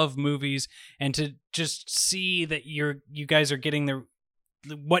all love movies, and to just see that you guys are getting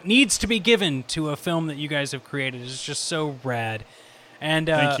what needs to be given to a film that you guys have created is just so rad. And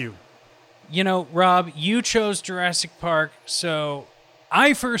thank you. Rob, you chose Jurassic Park, so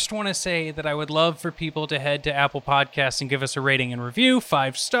I first want to say that I would love for people to head to Apple Podcasts and give us a rating and review,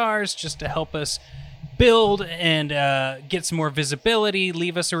 5 stars, just to help us build and get some more visibility.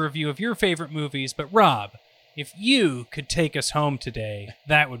 Leave us a review of your favorite movies. But Rob, if you could take us home today,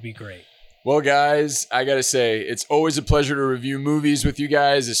 that would be great. Well, guys, I got to say, it's always a pleasure to review movies with you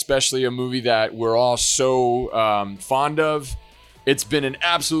guys, especially a movie that we're all so fond of. It's been an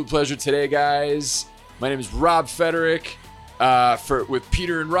absolute pleasure today, guys. My name is Rob Federick. With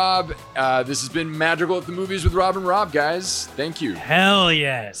Peter and Rob, this has been Madrigal at the Movies with Rob and Rob, guys. Thank you. Hell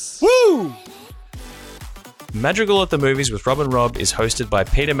yes. Woo! Madrigal at the Movies with Rob and Rob is hosted by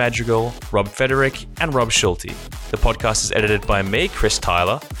Peter Madrigal, Rob Federick, and Rob Schulte. The podcast is edited by me, Chris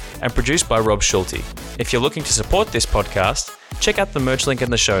Tyler, and produced by Rob Schulte. If you're looking to support this podcast, check out the merch link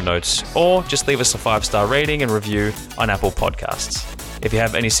in the show notes, or just leave us a 5-star rating and review on Apple Podcasts. If you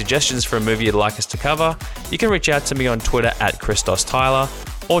have any suggestions for a movie you'd like us to cover, you can reach out to me on Twitter at Christos Tyler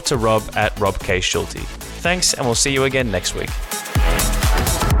or to Rob at Rob K. Schulte. Thanks, and we'll see you again next week.